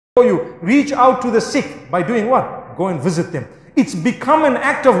you. Reach out to the sick by doing what? Go and visit them. It's become an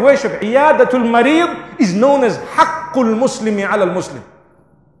act of worship. Iyadatul marid is known as haqqul muslimi ala al-muslim.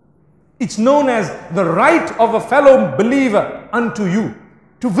 It's known as the right of a fellow believer unto you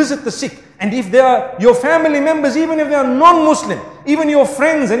to visit the sick. And if they are your family members, even if they are non-Muslim, even your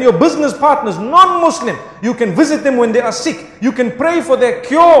friends and your business partners, non-Muslim, you can visit them when they are sick. You can pray for their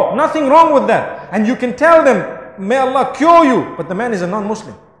cure. Nothing wrong with that. And you can tell them, may Allah cure you. But the man is a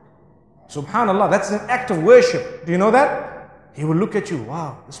non-Muslim. Subhanallah, that's an act of worship. Do you know that? He will look at you,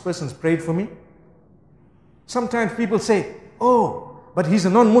 wow, this person's prayed for me. Sometimes people say, oh, but he's a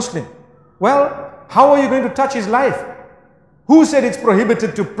non-Muslim. Well, how are you going to touch his life? Who said it's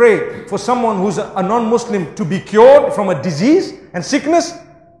prohibited to pray for someone who's a non-Muslim to be cured from a disease and sickness?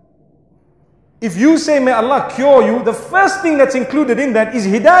 If you say, may Allah cure you, the first thing that's included in that is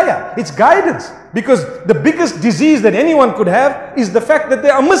hidayah. It's guidance. Because the biggest disease that anyone could have is the fact that they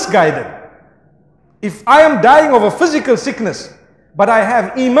are misguided. If I am dying of a physical sickness, but I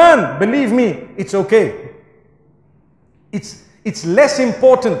have iman, believe me, it's okay. It's less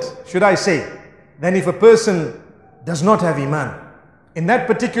important, should I say, than if a person does not have iman. In that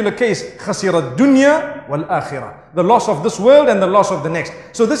particular case, khasira dunya wal akhirah, the loss of this world and the loss of the next.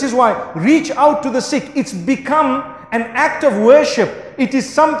 So this is why reach out to the sick. It's become an act of worship. It is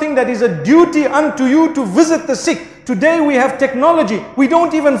something that is a duty unto you to visit the sick. Today we have technology. We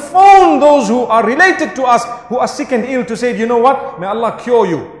don't even phone those who are related to us, who are sick and ill, to say, you know what, may Allah cure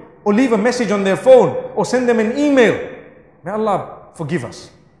you. Or leave a message on their phone, or send them an email. May Allah forgive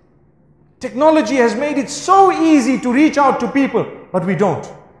us. Technology has made it so easy to reach out to people, but we don't.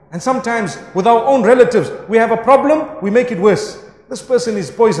 And sometimes with our own relatives, we have a problem, we make it worse. This person is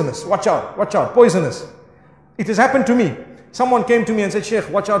poisonous. Watch out, poisonous. It has happened to me. Someone came to me and said, Sheikh,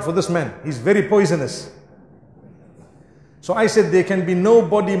 watch out for this man. He's very poisonous. So I said, there can be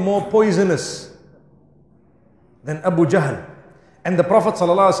nobody more poisonous than Abu Jahl. And the Prophet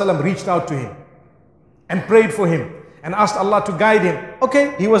ﷺ reached out to him and prayed for him and asked Allah to guide him.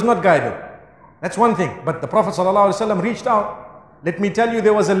 Okay, he was not guided. That's one thing. But the Prophet ﷺ reached out. Let me tell you,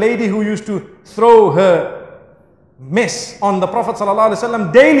 there was a lady who used to throw her mess on the Prophet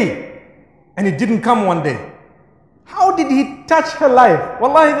ﷺ daily. And it didn't come one day. How did he touch her life?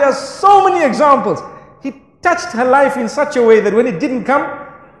 Wallahi, there are so many examples. He touched her life in such a way that when it didn't come,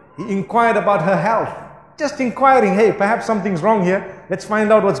 he inquired about her health. Just inquiring, hey, perhaps something's wrong here. Let's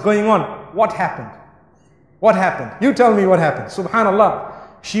find out what's going on. What happened? What happened? You tell me what happened. Subhanallah.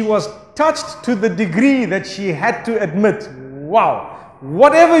 She was touched to the degree that she had to admit, wow,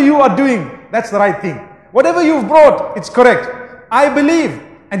 whatever you are doing, that's the right thing. Whatever you've brought, it's correct. I believe,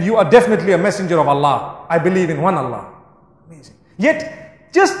 and you are definitely a messenger of Allah. I believe in one Allah. Amazing.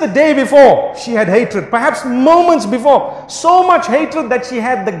 Yet, just the day before, she had hatred. Perhaps moments before, so much hatred that she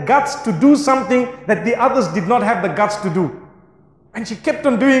had the guts to do something that the others did not have the guts to do. And she kept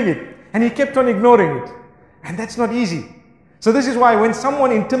on doing it. And he kept on ignoring it. And that's not easy. So this is why when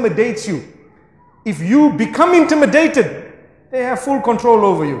someone intimidates you, if you become intimidated, they have full control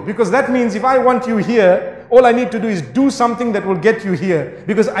over you. Because that means if I want you here, all I need to do is do something that will get you here.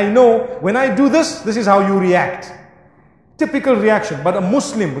 Because I know when I do this, this is how you react. Typical reaction. But a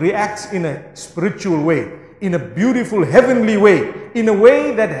Muslim reacts in a spiritual way, in a beautiful heavenly way, in a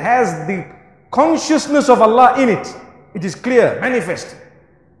way that has the consciousness of Allah in it. It is clear, manifest.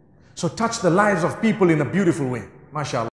 So touch the lives of people in a beautiful way. MashaAllah.